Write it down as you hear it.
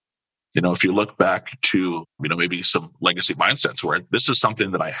If you look back to, maybe some legacy mindsets where this is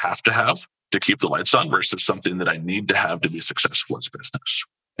something that I have to keep the lights on versus something that I need to have to be successful as business.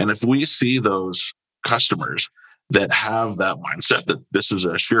 And if we see those customers that have that mindset that this is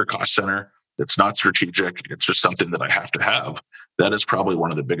a sheer cost center, it's not strategic, it's just something that I have to have, that is probably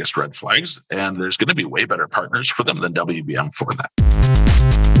one of the biggest red flags. And there's going to be way better partners for them than WBM for that.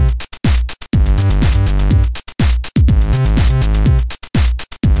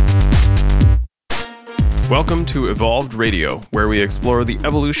 Welcome to Evolved Radio, where we explore the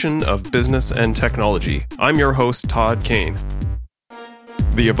evolution of business and technology. I'm your host, Todd Kane.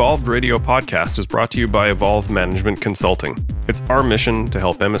 The Evolved Radio podcast is brought to you by Evolve Management Consulting. It's our mission to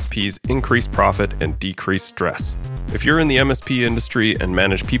help MSPs increase profit and decrease stress. If you're in the MSP industry and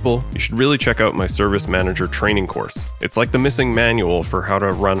manage people, you should really check out my Service Manager training course. It's like the missing manual for how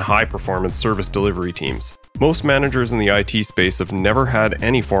to run high-performance service delivery teams. Most managers in the IT space have never had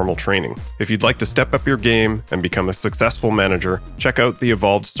any formal training. If you'd like to step up your game and become a successful manager, check out the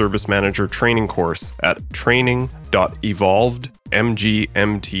Evolved Service Manager training course at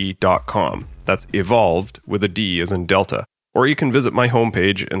training.evolvedmgmt.com. That's evolved with a D as in Delta. Or you can visit my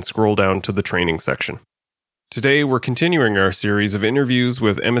homepage and scroll down to the training section. Today, we're continuing our series of interviews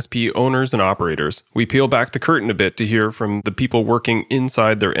with MSP owners and operators. We peel back the curtain a bit to hear from the people working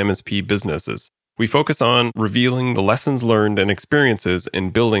inside their MSP businesses. We focus on revealing the lessons learned and experiences in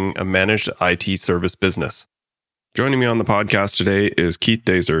building a managed IT service business. Joining me on the podcast today is Keith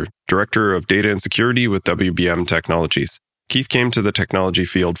Dazer, Director of Data and Security with WBM Technologies. Keith came to the technology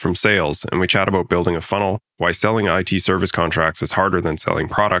field from sales, and we chat about building a funnel, why selling IT service contracts is harder than selling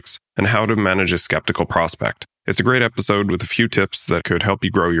products, and how to manage a skeptical prospect. It's a great episode with a few tips that could help you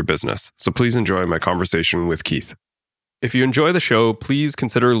grow your business. So please enjoy my conversation with Keith. If you enjoy the show, please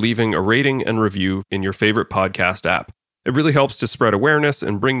consider leaving a rating and review in your favorite podcast app. It really helps to spread awareness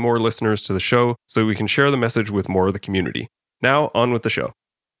and bring more listeners to the show so we can share the message with more of the community. Now, on with the show.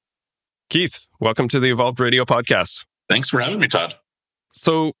 Keith, welcome to the Evolved Radio podcast. Thanks for having me, Todd.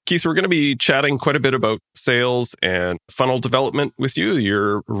 So, Keith, we're going to be chatting quite a bit about sales and funnel development with you.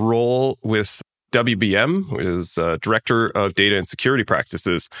 Your role with WBM is Director of Data and Security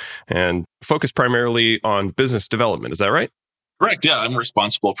Practices and focused primarily on business development. Is that right? Correct. Yeah, I'm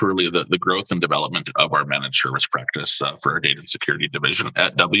responsible for really the growth and development of our managed service practice for our data and security division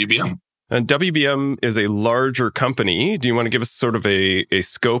at WBM. And WBM is a larger company. Do you want to give us sort of a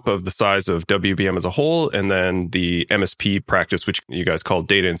scope of the size of WBM as a whole and then the MSP practice, which you guys call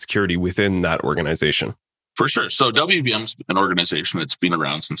data and security within that organization? For sure. So WBM's an organization that's been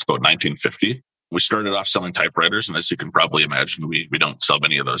around since about 1950. We started off selling typewriters, and as you can probably imagine, we don't sell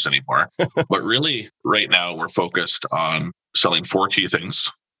many of those anymore. But really, right now, we're focused on selling four key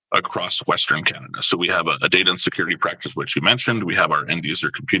things across Western Canada. So we have a data and security practice, which you mentioned. We have our end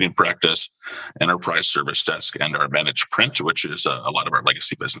user computing practice, enterprise service desk, and our managed print, which is a lot of our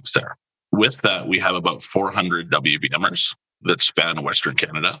legacy business there. With that, we have about 400 WBMers that span Western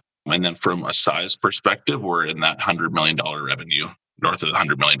Canada. And then from a size perspective, we're in that $100 million revenue, north of the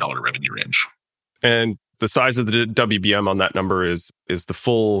 $100 million revenue range. And the size of the WBM on that number is the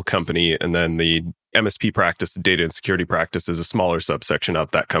full company, and then the MSP practice, the data and security practice, is a smaller subsection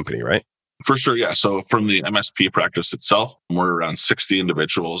of that company, right? For sure, yeah. So from the MSP practice itself, we're around 60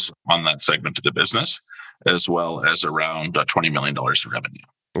 individuals on that segment of the business, as well as around $20 million in revenue.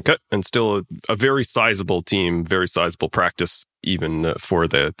 Okay. And still a very sizable team, very sizable practice, even for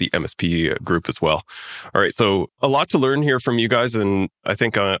the MSP group as well. All right. So a lot to learn here from you guys, and I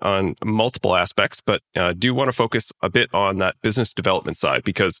think on multiple aspects, but do want to focus a bit on that business development side,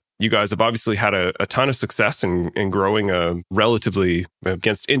 because you guys have obviously had a ton of success in growing a relatively,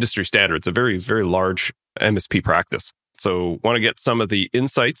 against industry standards, a very, very large MSP practice. So want to get some of the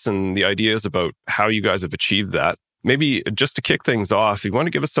insights and the ideas about how you guys have achieved that. Maybe just to kick things off, you want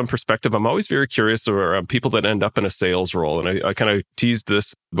to give us some perspective. I'm always very curious around people that end up in a sales role. And I kind of teased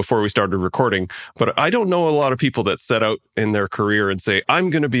this before we started recording, but I don't know a lot of people that set out in their career and say,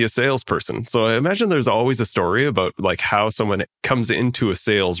 I'm going to be a salesperson. So I imagine there's always a story about like how someone comes into a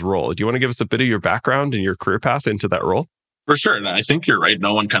sales role. Do you want to give us a bit of your background and your career path into that role? For sure. And I think you're right.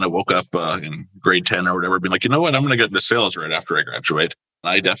 No one kind of woke up in grade 10 or whatever, being like, you know what, I'm going to get into sales right after I graduate.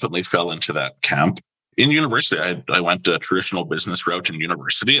 And I definitely fell into that camp. In university, I went a traditional business route in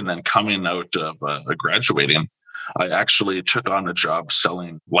university, and then coming out of graduating, I actually took on a job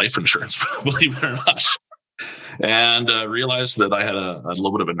selling life insurance, believe it or not, and realized that I had a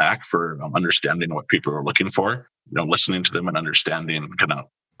little bit of a knack for understanding what people were looking for, listening to them and understanding kind of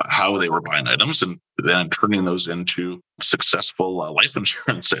how they were buying items, and then turning those into successful life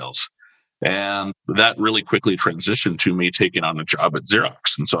insurance sales. And that really quickly transitioned to me taking on a job at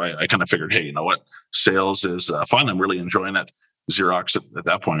Xerox. And so I kind of figured, hey, you know what? Sales is fun. I'm really enjoying it. Xerox at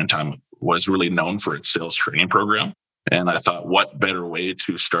that point in time was really known for its sales training program. And I thought, what better way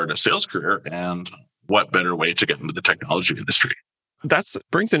to start a sales career and what better way to get into the technology industry? That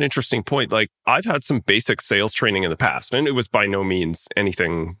brings an interesting point. Like, I've had some basic sales training in the past, and it was by no means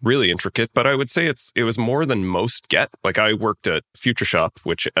anything really intricate, but I would say it was more than most get. Like, I worked at Future Shop,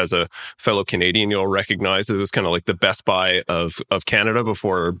 which as a fellow Canadian, you'll recognize it was kind of like the Best Buy of Canada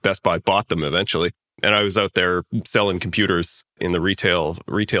before Best Buy bought them eventually. And I was out there selling computers in the retail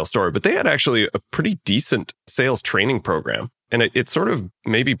store, but they had actually a pretty decent sales training program. And it sort of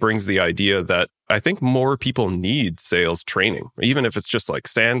maybe brings the idea that I think more people need sales training, even if it's just like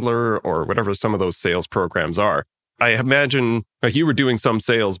Sandler or whatever some of those sales programs are. I imagine like you were doing some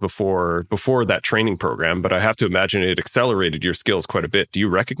sales before that training program, but I have to imagine it accelerated your skills quite a bit. Do you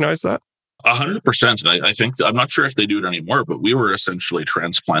recognize that? 100%. And I think, I'm not sure if they do it anymore, but we were essentially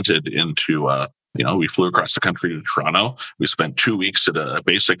transplanted into we flew across the country to Toronto. We spent 2 weeks at a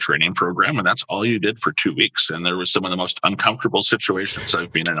basic training program, and that's all you did for 2 weeks. And there was some of the most uncomfortable situations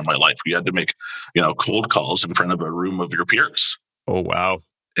I've been in my life. You had to make, cold calls in front of a room of your peers. Oh, wow.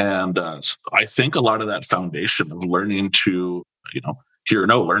 And I think a lot of that foundation of learning to,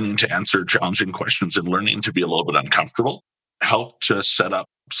 learning to answer challenging questions and learning to be a little bit uncomfortable helped to set up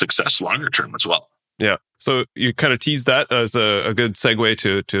success longer term as well. Yeah. So you kind of teased that as a good segue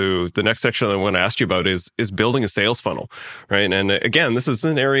to the next section I want to ask you about is building a sales funnel, right? And again, this is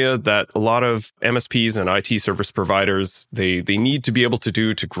an area that a lot of MSPs and IT service providers, they need to be able to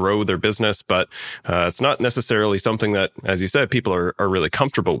do to grow their business, but it's not necessarily something that, as you said, people are really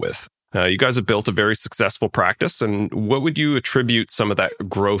comfortable with. You guys have built a very successful practice, and what would you attribute some of that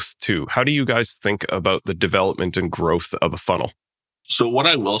growth to? How do you guys think about the development and growth of a funnel? So what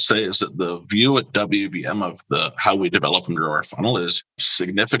I will say is that the view at WBM of how we develop and grow our funnel is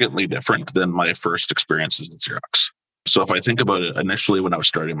significantly different than my first experiences at Xerox. So if I think about it, initially when I was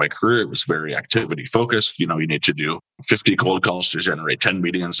starting my career, it was very activity focused. You need to do 50 cold calls to generate 10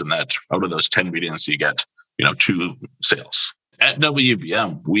 meetings, and that out of those 10 meetings, you get, 2 sales. At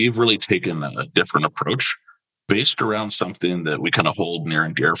WBM, we've really taken a different approach based around something that we kind of hold near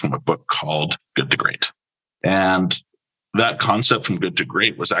and dear from a book called Good to Great. And that concept from Good to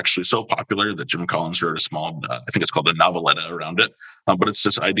Great was actually so popular that Jim Collins wrote a small, I think it's called a noveletta around it. But it's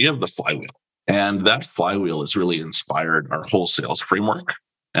this idea of the flywheel. And that flywheel has really inspired our whole sales framework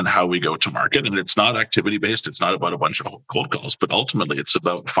and how we go to market. And it's not activity based. It's not about a bunch of cold calls, but ultimately it's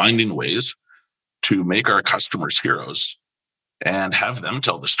about finding ways to make our customers heroes and have them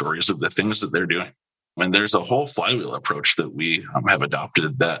tell the stories of the things that they're doing. And there's a whole flywheel approach that we have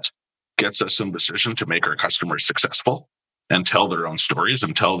adopted that gets us in a position to make our customers successful and tell their own stories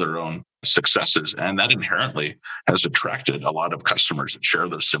and tell their own successes. And that inherently has attracted a lot of customers that share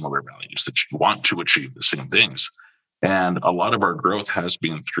those similar values, that want to achieve the same things. And a lot of our growth has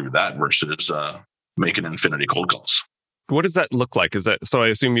been through that versus making infinity cold calls. What does that look like? So I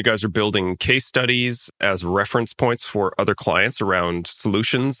assume you guys are building case studies as reference points for other clients around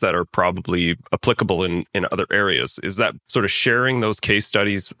solutions that are probably applicable in other areas. Is that sort of sharing those case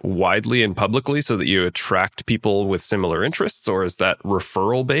studies widely and publicly so that you attract people with similar interests, or is that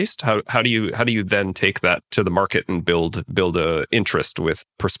referral based? How do you then take that to the market and build a interest with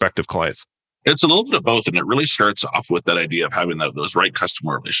prospective clients? It's a little bit of both. And it really starts off with that idea of having those right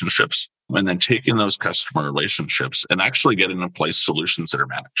customer relationships and then taking those customer relationships and actually getting in place solutions that are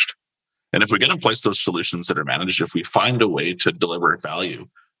managed. And if we get in place those solutions that are managed, if we find a way to deliver value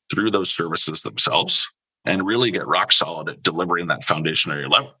through those services themselves and really get rock solid at delivering that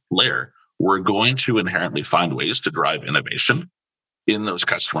foundational layer, we're going to inherently find ways to drive innovation in those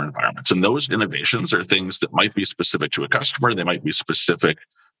customer environments. And those innovations are things that might be specific to a customer. They might be specific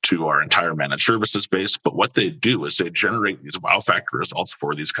to our entire managed services base. But what they do is they generate these wow factor results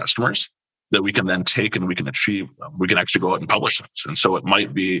for these customers that we can then take and we can achieve. We can actually go out and publish those. And so it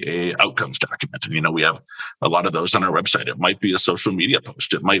might be a outcomes document. And, we have a lot of those on our website. It might be a social media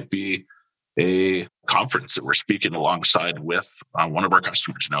post. It might be a conference that we're speaking alongside with one of our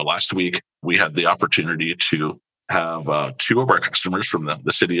customers. Last week, we had the opportunity to have 2 of our customers from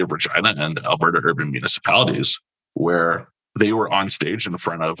the city of Regina and Alberta urban municipalities, where they were on stage in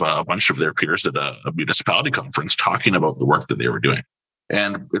front of a bunch of their peers at a municipality conference talking about the work that they were doing.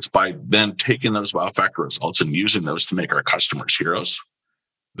 And it's by then taking those wow factor results and using those to make our customers heroes,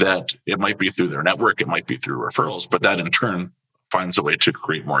 that it might be through their network, it might be through referrals, but that in turn finds a way to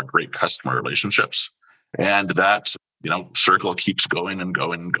create more great customer relationships. And that, circle keeps going and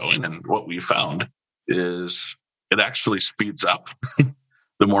going and going. And what we found is it actually speeds up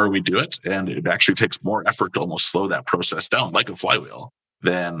the more we do it. And it actually takes more effort to almost slow that process down like a flywheel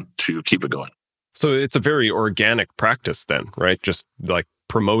than to keep it going. So it's a very organic practice then, right? Just like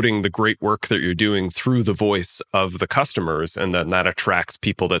promoting the great work that you're doing through the voice of the customers. And then that attracts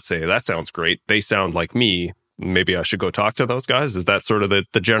people that say, that sounds great. They sound like me. Maybe I should go talk to those guys. Is that sort of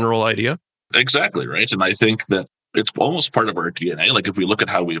the general idea? Exactly, right. And I think that it's almost part of our DNA. Like if we look at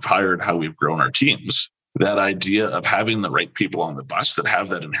how we've hired, how we've grown our teams, that idea of having the right people on the bus that have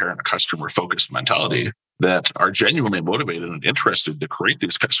that inherent customer-focused mentality that are genuinely motivated and interested to create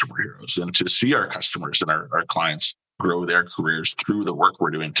these customer heroes and to see our customers and our clients grow their careers through the work we're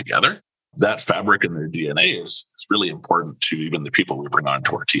doing together. That fabric in their DNA is really important to even the people we bring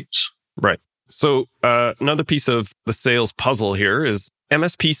onto our teams. Right. So another piece of the sales puzzle here is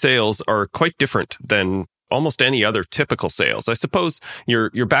MSP sales are quite different than almost any other typical sales. I suppose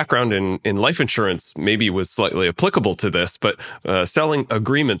your background in life insurance maybe was slightly applicable to this, but selling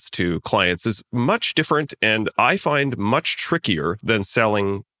agreements to clients is much different and I find much trickier than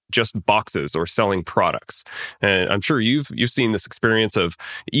selling just boxes or selling products. And I'm sure you've seen this experience of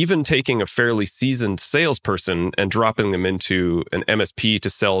even taking a fairly seasoned salesperson and dropping them into an MSP to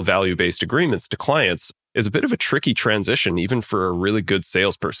sell value-based agreements to clients is a bit of a tricky transition, even for a really good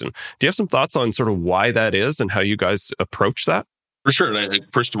salesperson. Do you have some thoughts on sort of why that is and how you guys approach that? For sure. I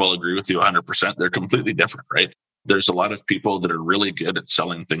first of all agree with you 100%. They're completely different, right? There's a lot of people that are really good at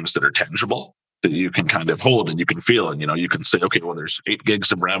selling things that are tangible, that you can kind of hold and you can feel. And, you can say, okay, well, there's 8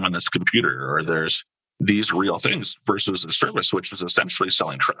 gigs of RAM on this computer, or there's these real things versus a service, which is essentially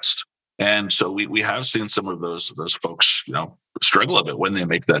selling trust. And so we have seen some of those folks, struggle a bit when they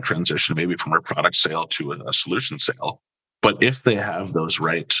make that transition, maybe from a product sale to a solution sale. But if they have those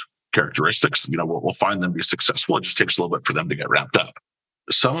right characteristics, we'll find them be successful. It just takes a little bit for them to get ramped up.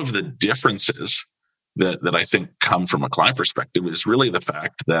 Some of the differences that I think come from a client perspective is really the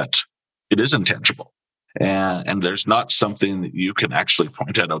fact that it is intangible. And there's not something that you can actually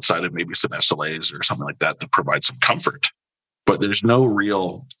point at outside of maybe some SLAs or something like that provide some comfort. But there's no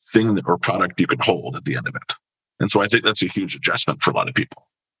real thing or product you can hold at the end of it. And so I think that's a huge adjustment for a lot of people.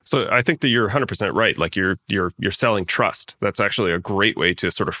 So I think that you're 100% right. Like you're selling trust. That's actually a great way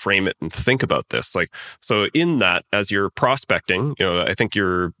to sort of frame it and think about this. Like, so in that, as you're prospecting, I think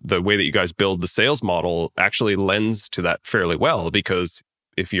the way that you guys build the sales model actually lends to that fairly well, because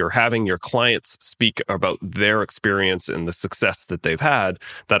if you're having your clients speak about their experience and the success that they've had,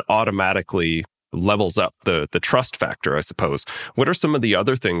 that automatically levels up the trust factor, I suppose. What are some of the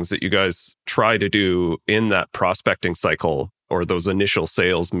other things that you guys try to do in that prospecting cycle or those initial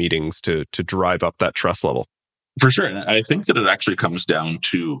sales meetings to drive up that trust level? For sure. And I think that it actually comes down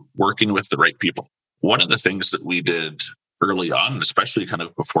to working with the right people. One of the things that we did early on, especially kind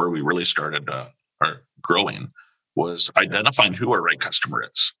of before we really started our growing, was identifying who our right customer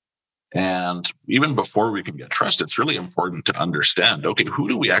is. And even before we can get trust, it's really important to understand, okay, who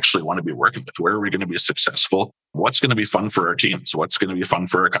do we actually want to be working with? Where are we going to be successful? What's going to be fun for our teams? What's going to be fun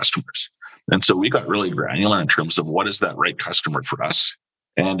for our customers? And so we got really granular in terms of what is that right customer for us.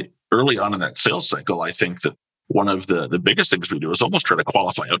 And early on in that sales cycle, I think that one of the biggest things we do is almost try to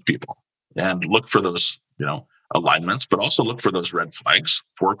qualify out people and look for those, alignments, but also look for those red flags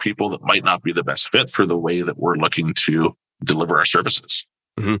for people that might not be the best fit for the way that we're looking to deliver our services.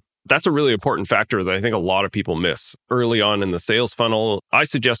 Mm-hmm. That's a really important factor that I think a lot of people miss early on in the sales funnel. I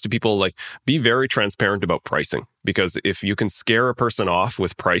suggest to people be very transparent about pricing, because if you can scare a person off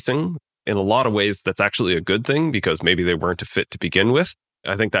with pricing, in a lot of ways, that's actually a good thing because maybe they weren't a fit to begin with.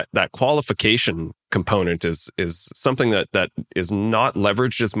 I think that qualification component is something that is not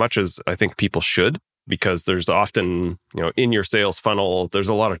leveraged as much as I think people should. Because there's often, in your sales funnel, there's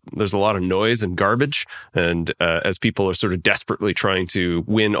a lot of noise and garbage, and as people are sort of desperately trying to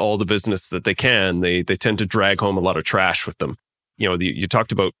win all the business that they can, they tend to drag home a lot of trash with them. You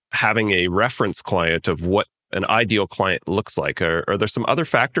talked about having a reference client of what an ideal client looks like. Are there some other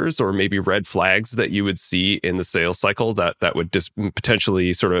factors or maybe red flags that you would see in the sales cycle that would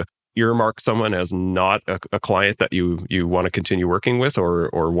potentially sort of earmark someone as not a client that you want to continue working with or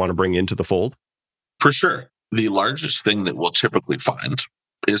want to bring into the fold? For sure. The largest thing that we'll typically find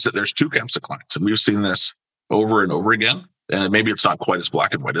is that there's 2 camps of clients. And we've seen this over and over again. And maybe it's not quite as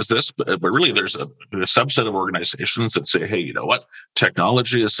black and white as this, but really there's a subset of organizations that say, hey, you know what?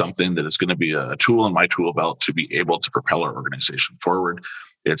 Technology is something that is going to be a tool in my tool belt to be able to propel our organization forward.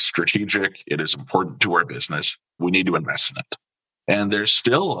 It's strategic. It is important to our business. We need to invest in it. And there's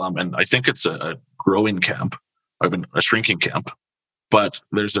still, and I think it's a growing camp, a shrinking camp, but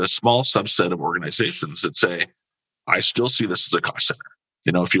there's a small subset of organizations that say, I still see this as a cost center.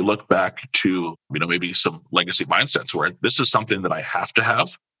 If you look back to, maybe some legacy mindsets where this is something that I have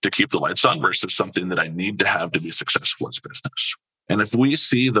to keep the lights on versus something that I need to have to be successful as business. And if we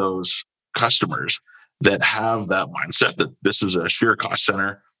see those customers that have that mindset that this is a sheer cost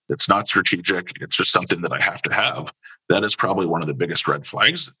center, it's not strategic, it's just something that I have to have, that is probably one of the biggest red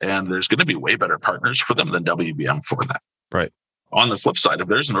flags. And there's going to be way better partners for them than WBM for that. Right. On the flip side, if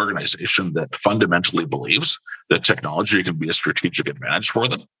there's an organization that fundamentally believes that technology can be a strategic advantage for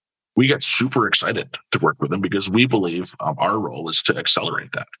them, we get super excited to work with them because we believe our role is to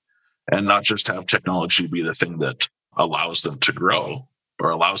accelerate that and not just have technology be the thing that allows them to grow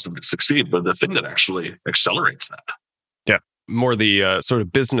or allows them to succeed, but the thing that actually accelerates that. Yeah. More the sort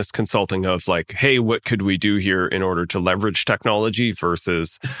of business consulting of like, hey, what could we do here in order to leverage technology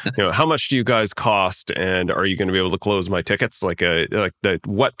versus, how much do you guys cost and are you going to be able to close my tickets?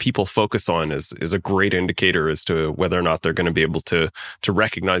 What people focus on is a great indicator as to whether or not they're going to be able to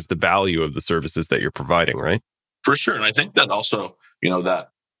recognize the value of the services that you're providing, right? For sure. And I think that also, that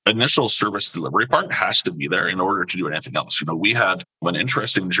initial service delivery part has to be there in order to do anything else. We had an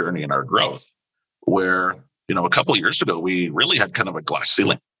interesting journey in our growth where, a couple of years ago, we really had kind of a glass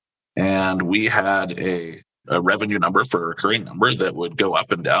ceiling and we had a revenue number for a recurring number that would go up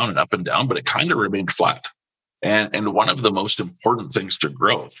and down, but it kind of remained flat. And one of the most important things to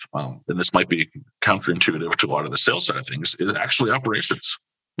growth, and this might be counterintuitive to a lot of the sales side of things, is actually operations.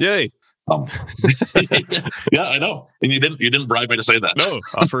 Yay. Yeah, I know. And you didn't bribe me to say that. No,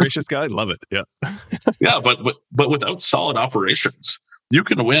 operations guy, love it. Yeah. Yeah, but without solid operations, you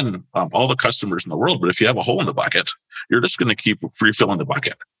can win all the customers in the world, but if you have a hole in the bucket, you're just going to keep refilling the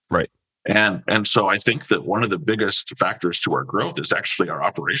bucket. Right. And so I think that one of the biggest factors to our growth is actually our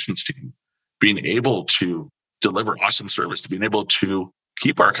operations team being able to deliver awesome service, to being able to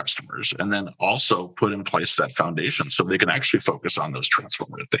keep our customers, and then also put in place that foundation so they can actually focus on those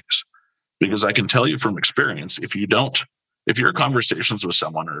transformative things. Because I can tell you from experience, if your conversations with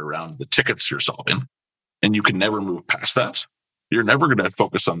someone are around the tickets you're solving and you can never move past that, you're never going to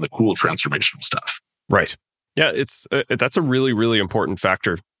focus on the cool transformational stuff. Right. Yeah, that's a really, really important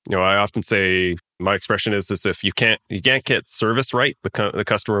factor. I often say my expression is if you can't get service right, the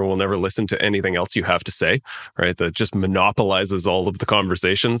customer will never listen to anything else you have to say, right? That just monopolizes all of the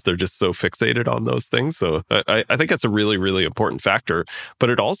conversations. They're just so fixated on those things. So I think that's a really, really important factor. But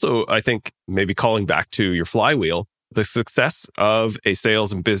it also, I think, maybe calling back to your flywheel, the success of a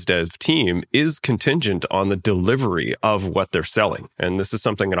sales and biz dev team is contingent on the delivery of what they're selling. And this is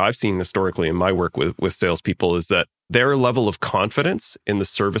something that I've seen historically in my work with salespeople is that their level of confidence in the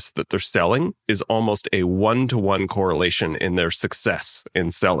service that they're selling is almost a one-to-one correlation in their success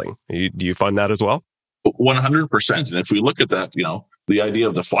in selling. Do you find that as well? 100%. And if we look at that, the idea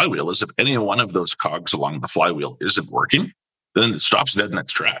of the flywheel is if any one of those cogs along the flywheel isn't working, then it stops dead in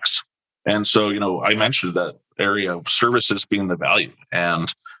its tracks. And so, I mentioned that area of services being the value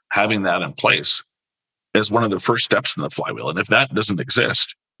and having that in place is one of the first steps in the flywheel. And if that doesn't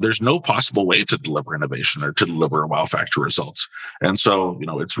exist, there's no possible way to deliver innovation or to deliver wow factor results. And so,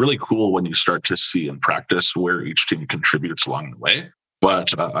 it's really cool when you start to see in practice where each team contributes along the way.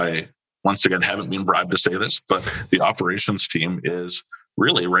 But I, once again, haven't been bribed to say this, but the operations team is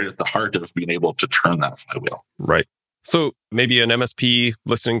really right at the heart of being able to turn that flywheel. Right. So maybe an MSP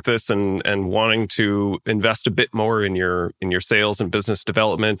listening to this and wanting to invest a bit more in your sales and business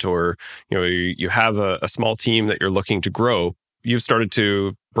development, or you have a small team that you're looking to grow. You've started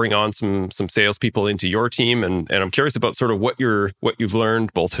to bring on some salespeople into your team, and I'm curious about sort of what you've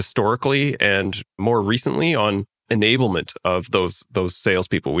learned both historically and more recently on enablement of those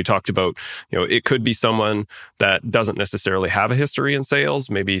salespeople. We talked about, it could be someone that doesn't necessarily have a history in sales,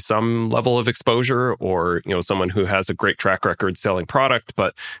 maybe some level of exposure, or, someone who has a great track record selling product,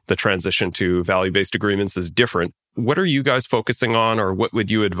 but the transition to value-based agreements is different. What are you guys focusing on, or what would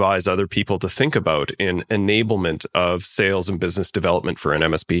you advise other people to think about in enablement of sales and business development for an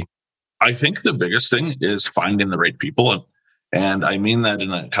MSP? I think the biggest thing is finding the right people. And I mean that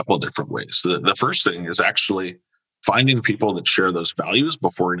in a couple of different ways. The first thing is actually finding people that share those values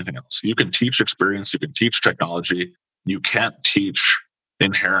before anything else. You can teach experience, you can teach technology, you can't teach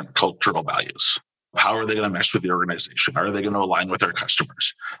inherent cultural values. How are they going to mesh with the organization? Are they going to align with their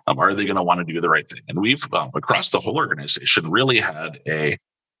customers? Are they going to want to do the right thing? And we've, across the whole organization, really had a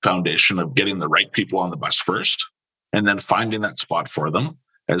foundation of getting the right people on the bus first, and then finding that spot for them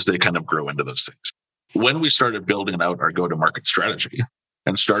as they kind of grow into those things. When we started building out our go-to-market strategy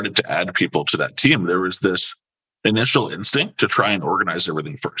and started to add people to that team, there was this initial instinct to try and organize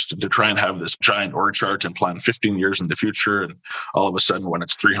everything first, and to try and have this giant org chart and plan 15 years in the future. And all of a sudden, when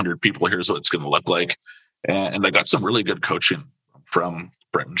it's 300 people, here's what it's going to look like. And I got some really good coaching from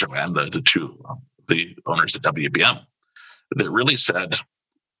Brett and Joanne, the owners at WBM, that really said,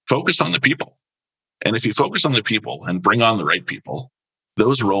 focus on the people. And if you focus on the people and bring on the right people,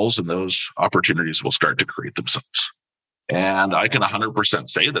 those roles and those opportunities will start to create themselves. And I can 100%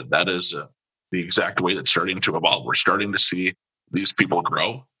 say that is the exact way that's starting to evolve. We're starting to see these people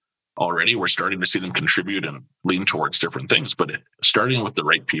grow already. We're starting to see them contribute and lean towards different things. But starting with the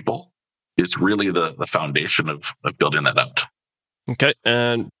right people is really the foundation of building that out. Okay.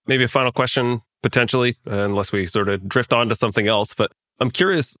 And maybe a final question, potentially, unless we sort of drift on to something else. But I'm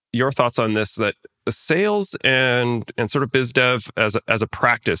curious your thoughts on this, that sales and sort of biz dev as a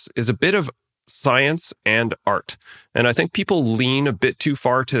practice is a bit of science and art. And I think people lean a bit too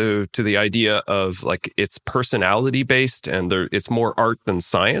far to the idea of like it's personality based and it's more art than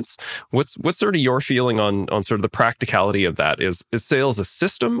science. What's sort of your feeling on sort of the practicality of that? Is sales a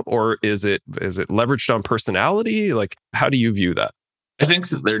system, or is it leveraged on personality? Like, how do you view that? I think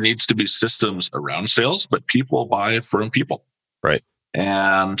that there needs to be systems around sales, but people buy from people. Right.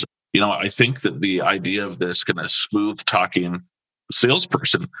 And, I think that the idea of this kind of smooth talking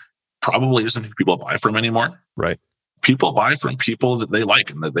salesperson probably isn't who people buy from anymore. Right. People buy from people that they like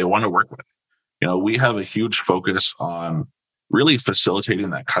and that they want to work with. We have a huge focus on really facilitating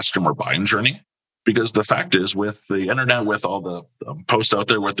that customer buying journey, because the fact is, with the internet, with all the posts out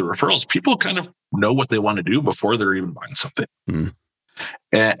there, with the referrals, people kind of know what they want to do before they're even buying something. Mm.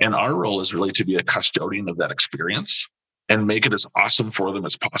 And our role is really to be a custodian of that experience and make it as awesome for them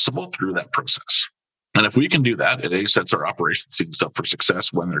as possible through that process. And if we can do that, it sets our operations teams up for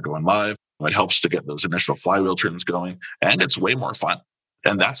success when they're going live. It helps to get those initial flywheel turns going, and it's way more fun.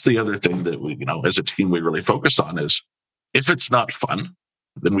 And that's the other thing that we, as a team, we really focus on is, if it's not fun,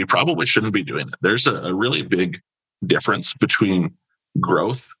 then we probably shouldn't be doing it. There's a really big difference between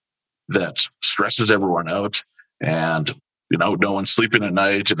growth that stresses everyone out and no one's sleeping at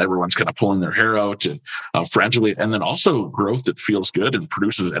night and everyone's kind of pulling their hair out and frantically. And then also growth that feels good and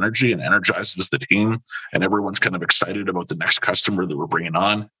produces energy and energizes the team. And everyone's kind of excited about the next customer that we're bringing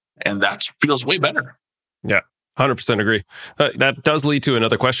on. And that feels way better. Yeah, 100% agree. That does lead to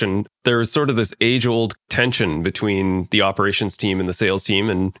another question. There's sort of this age-old tension between the operations team and the sales team.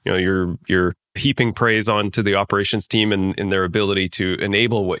 And you're heaping praise onto the operations team and in their ability to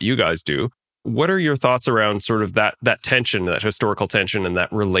enable what you guys do. What are your thoughts around sort of that tension, that historical tension, and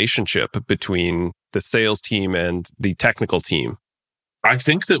that relationship between the sales team and the technical team? I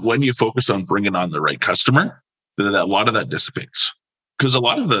think that when you focus on bringing on the right customer, that a lot of that dissipates. Because a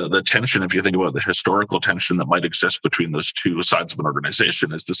lot of the tension, if you think about the historical tension that might exist between those two sides of an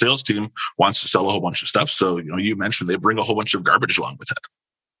organization, is the sales team wants to sell a whole bunch of stuff. So, you mentioned they bring a whole bunch of garbage along with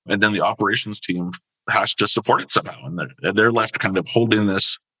it. And then the operations team has to support it somehow. And they're left kind of holding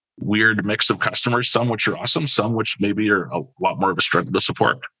this weird mix of customers, some which are awesome, some which maybe are a lot more of a struggle to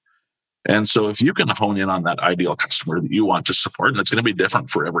support. And so if you can hone in on that ideal customer that you want to support, and it's going to be different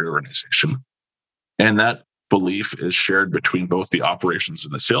for every organization, and that belief is shared between both the operations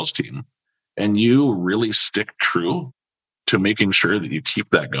and the sales team, and you really stick true to making sure that you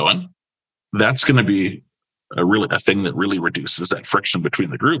keep that going, that's going to be a thing that really reduces that friction between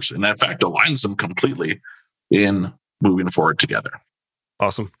the groups, and in fact aligns them completely in moving forward together.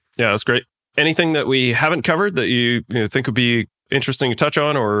 Awesome. Yeah, that's great. Anything that we haven't covered that you think would be interesting to touch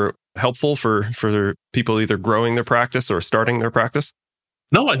on or helpful for people either growing their practice or starting their practice?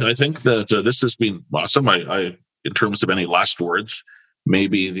 No, I think that this has been awesome. I in terms of any last words,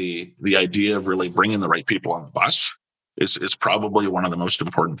 maybe the idea of really bringing the right people on the bus is probably one of the most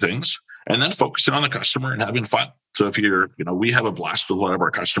important things. And then focusing on the customer and having fun. So if we have a blast with a lot of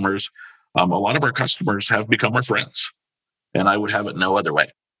our customers. A lot of our customers have become our friends. And I would have it no other way.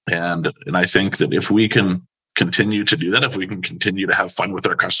 And I think that if we can continue to do that, if we can continue to have fun with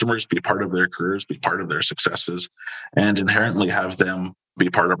our customers, be part of their careers, be part of their successes, and inherently have them be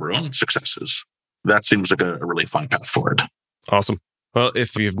part of our own successes, that seems like a really fun path forward. Awesome. Well,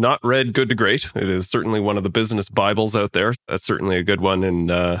 if you've not read Good to Great, it is certainly one of the business Bibles out there. That's certainly a good one,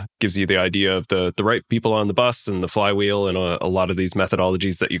 and gives you the idea of the right people on the bus and the flywheel and a lot of these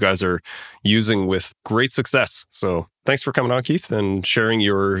methodologies that you guys are using with great success. So thanks for coming on, Keith, and sharing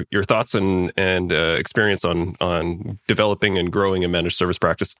your thoughts and experience on developing and growing a managed service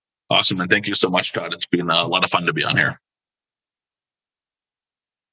practice. Awesome. And thank you so much, Todd. It's been a lot of fun to be on here.